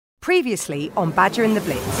Previously on Badger and the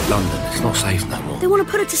Blitz. London, it's not safe no more. They want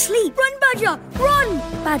to put her to sleep. Run, Badger! Run!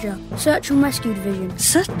 Badger, search and rescue division.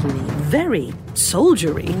 Certainly very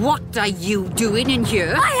soldiery. What are you doing in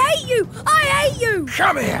here? I hate you! I hate you!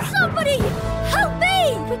 Come here! Somebody, help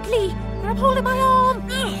me! Quickly, grab hold of my arm.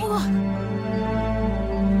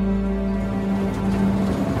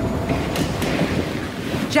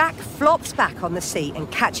 Jack flops back on the seat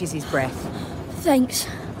and catches his breath. Thanks.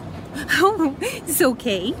 Oh, it's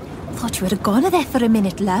okay. Thought you were gone there for a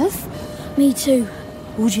minute, love. Me too.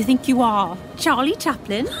 Who do you think you are? Charlie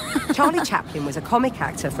Chaplin? Charlie Chaplin was a comic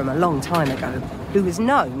actor from a long time ago who was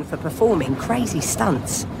known for performing crazy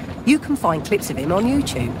stunts. You can find clips of him on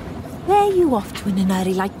YouTube. Where are you off to in a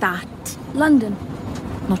hurry like that? London.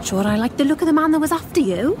 Not sure I like the look of the man that was after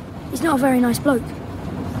you. He's not a very nice bloke.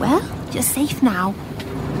 Well, you're safe now.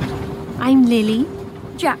 I'm Lily.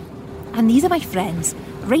 Jack. And these are my friends,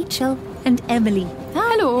 Rachel and Emily.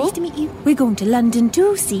 Hello. Nice to meet you. We're going to London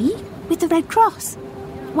too, see? With the Red Cross.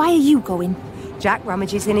 Why are you going? Jack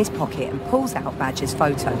rummages in his pocket and pulls out Badger's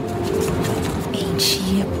photo. Ain't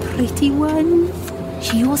she a pretty one?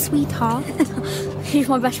 She your sweetheart? She's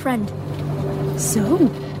my best friend. So,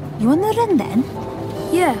 you on the run then?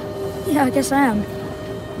 Yeah, I guess I am.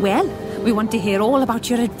 Well, we want to hear all about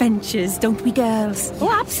your adventures, don't we, girls? Oh,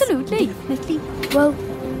 absolutely. Definitely. Well,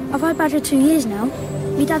 I've had Badger 2 years now.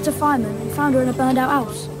 My dad's a fireman and found her in a burned-out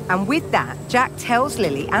house. And with that, Jack tells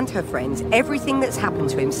Lily and her friends everything that's happened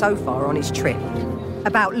to him so far on his trip.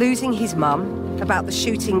 About losing his mum, about the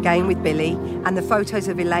shooting game with Billy, and the photos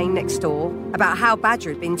of Elaine next door, about how Badger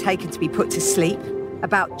had been taken to be put to sleep,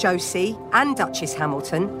 about Josie and Duchess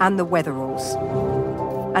Hamilton and the Wetheralls.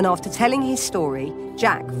 And after telling his story,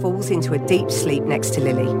 Jack falls into a deep sleep next to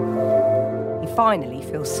Lily. He finally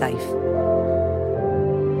feels safe.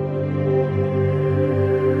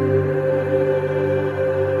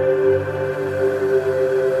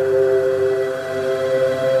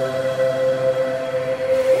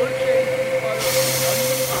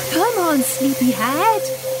 Sleepyhead,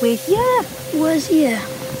 we're here. Where's here?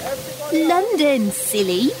 London,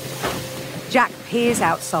 silly. Jack peers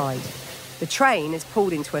outside. The train has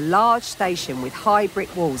pulled into a large station with high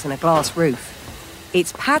brick walls and a glass roof.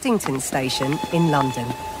 It's Paddington Station in London.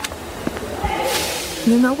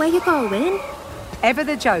 You know where you're going? Ever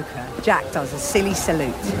the Joker, Jack does a silly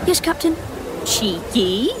salute. Yes, Captain.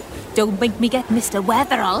 Cheeky. Don't make me get Mr.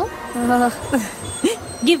 Wetherall.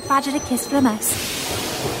 Give Badger a kiss from us.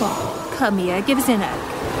 Oh, come here, give us a hug.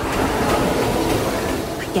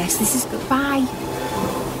 I guess this is goodbye.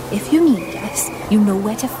 If you need us, you know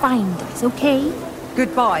where to find us, okay?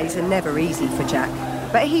 Goodbyes are never easy for Jack,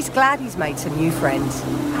 but he's glad he's made some new friends.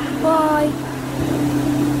 Bye.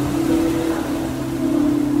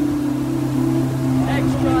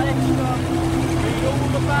 Extra. Read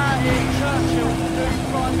all about it, Churchill, the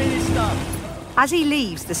new Prime Minister. As he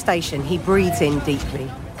leaves the station, he breathes in deeply,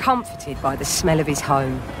 comforted by the smell of his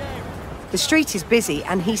home. The street is busy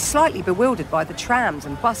and he's slightly bewildered by the trams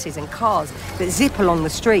and buses and cars that zip along the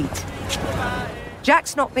street.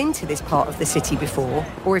 Jack's not been to this part of the city before,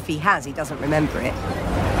 or if he has, he doesn't remember it.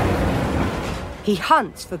 He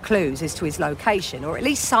hunts for clues as to his location, or at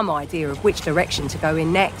least some idea of which direction to go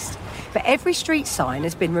in next. But every street sign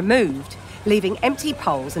has been removed, leaving empty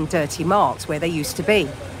poles and dirty marks where they used to be.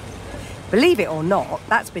 Believe it or not,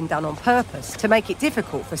 that's been done on purpose to make it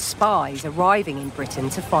difficult for spies arriving in Britain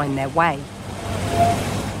to find their way.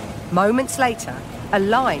 Moments later, a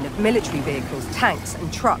line of military vehicles, tanks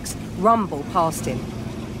and trucks rumble past him.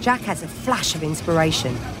 Jack has a flash of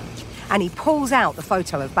inspiration and he pulls out the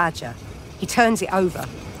photo of Badger. He turns it over.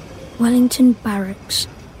 Wellington Barracks.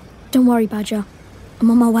 Don't worry, Badger. I'm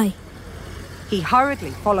on my way. He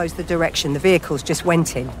hurriedly follows the direction the vehicles just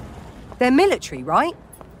went in. They're military, right?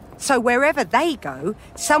 So wherever they go,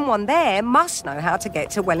 someone there must know how to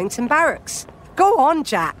get to Wellington Barracks. Go on,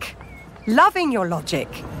 Jack. Loving your logic.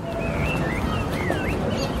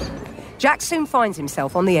 Jack soon finds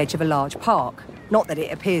himself on the edge of a large park. Not that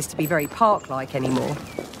it appears to be very park-like anymore.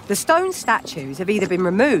 The stone statues have either been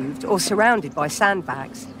removed or surrounded by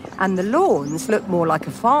sandbags, and the lawns look more like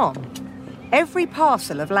a farm. Every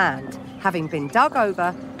parcel of land having been dug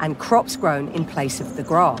over and crops grown in place of the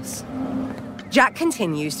grass. Jack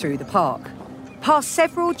continues through the park, past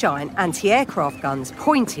several giant anti-aircraft guns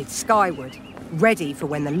pointed skyward, ready for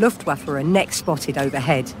when the Luftwaffe are next spotted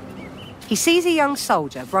overhead. He sees a young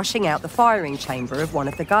soldier brushing out the firing chamber of one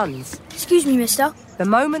of the guns. Excuse me, mister. The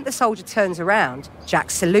moment the soldier turns around,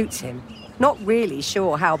 Jack salutes him, not really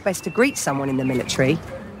sure how best to greet someone in the military.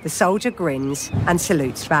 The soldier grins and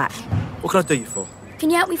salutes back. What can I do you for? Can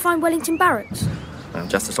you help me find Wellington Barracks? Well,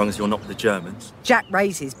 just as long as you're not with the Germans. Jack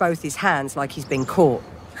raises both his hands like he's been caught.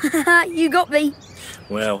 You got me.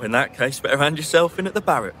 Well, in that case, better hand yourself in at the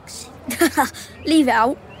barracks. Leave it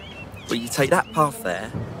out. Well, you take that path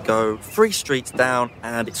there, go 3 streets down,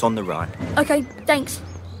 and it's on the right. Okay, thanks.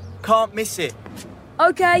 Can't miss it.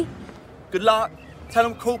 Okay. Good luck. Tell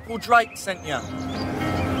them Corporal Drake sent you.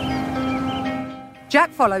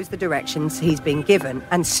 Jack follows the directions he's been given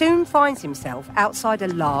and soon finds himself outside a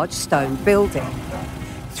large stone building.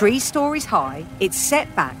 3 stories high, it's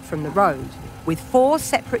set back from the road, with 4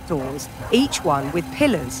 separate doors, each one with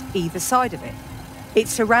pillars either side of it.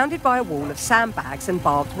 It's surrounded by a wall of sandbags and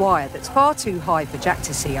barbed wire that's far too high for Jack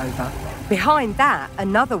to see over. Behind that,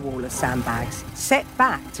 another wall of sandbags, set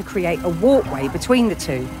back to create a walkway between the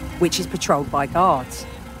two, which is patrolled by guards.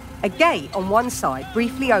 A gate on one side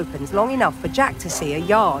briefly opens long enough for Jack to see a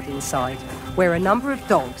yard inside, where a number of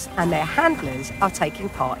dogs and their handlers are taking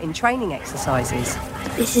part in training exercises.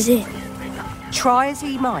 This is it. Try as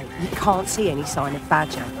he might, he can't see any sign of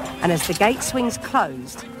Badger, and as the gate swings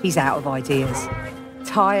closed, he's out of ideas.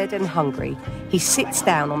 Tired and hungry, he sits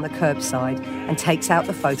down on the curbside and takes out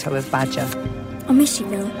the photo of Badger. I miss you,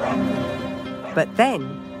 Bill. But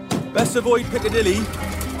then... Best avoid Piccadilly.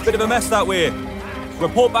 Bit of a mess that way.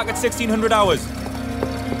 Report back at 1600 hours.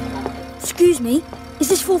 Excuse me, is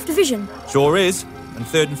this 4th Division? Sure is. And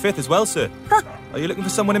 3rd and 5th as well, sir. Huh. Are you looking for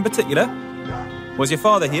someone in particular? Was your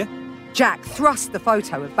father here? Jack thrusts the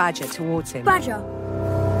photo of Badger towards him. Badger.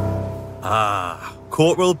 Ah,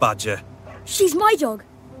 Corporal Badger. She's my dog.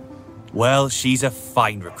 Well, she's a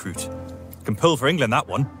fine recruit. Can pull for England, that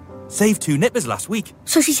one. Saved 2 nippers last week.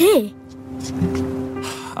 So she's here?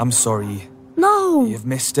 I'm sorry. No. You've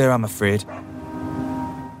missed her, I'm afraid.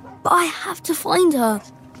 But I have to find her.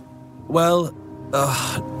 Well,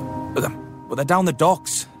 they're down the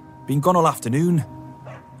docks. Been gone all afternoon.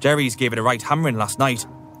 Jerry's gave it a right hammering last night.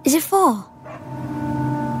 Is it far?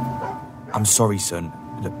 I'm sorry, son.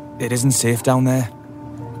 Look, it isn't safe down there.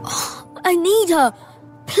 I need her.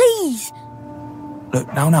 Please.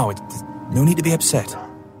 Look, now, there's no need to be upset.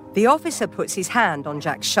 The officer puts his hand on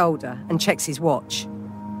Jack's shoulder and checks his watch.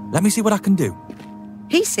 Let me see what I can do.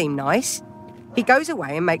 He seemed nice. He goes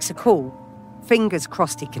away and makes a call. Fingers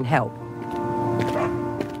crossed he can help.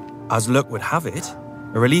 As luck would have it,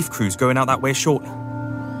 a relief crew's going out that way shortly.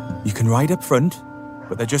 You can ride up front,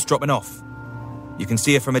 but they're just dropping off. You can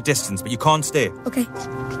see her from a distance, but you can't stay. Okay.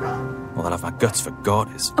 Well, I'll have my guts for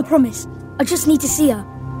garters. I promise. I just need to see her.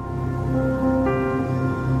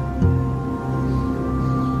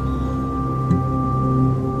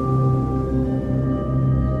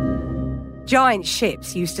 Giant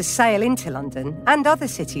ships used to sail into London and other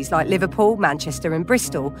cities like Liverpool, Manchester and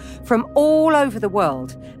Bristol from all over the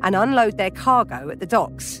world and unload their cargo at the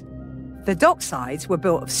docks. The docksides were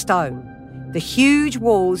built of stone, the huge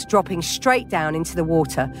walls dropping straight down into the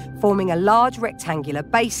water, forming a large rectangular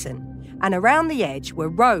basin, and around the edge were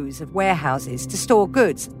rows of warehouses to store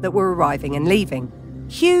goods that were arriving and leaving.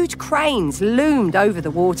 Huge cranes loomed over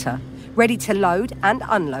the water, ready to load and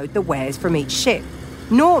unload the wares from each ship.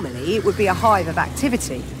 Normally, it would be a hive of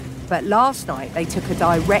activity, but last night they took a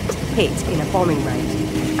direct hit in a bombing raid,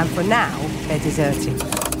 and for now, they're deserting.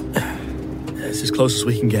 It's as close as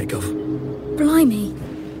we can get, Gov. Blimey.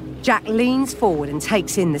 Jack leans forward and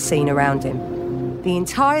takes in the scene around him. The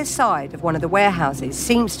entire side of one of the warehouses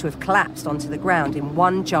seems to have collapsed onto the ground in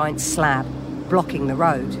one giant slab, blocking the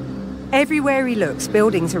road. Everywhere he looks,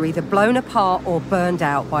 buildings are either blown apart or burned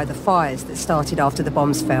out by the fires that started after the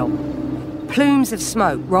bombs fell. Plumes of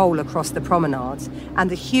smoke roll across the promenades,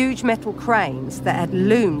 and the huge metal cranes that had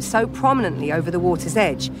loomed so prominently over the water's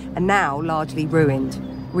edge are now largely ruined,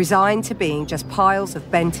 resigned to being just piles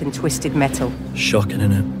of bent and twisted metal. Shocking,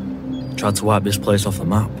 innit? Tried to wipe this place off the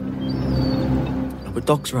map. But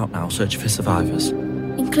dogs are out now searching for survivors.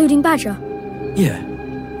 Including Badger?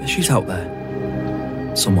 Yeah, she's out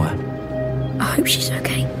there. Somewhere. I hope she's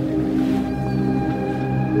okay.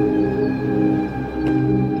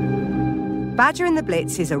 Badger and the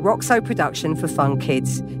Blitz is a Roxo production for fun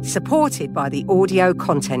kids, supported by the Audio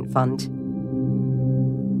Content Fund.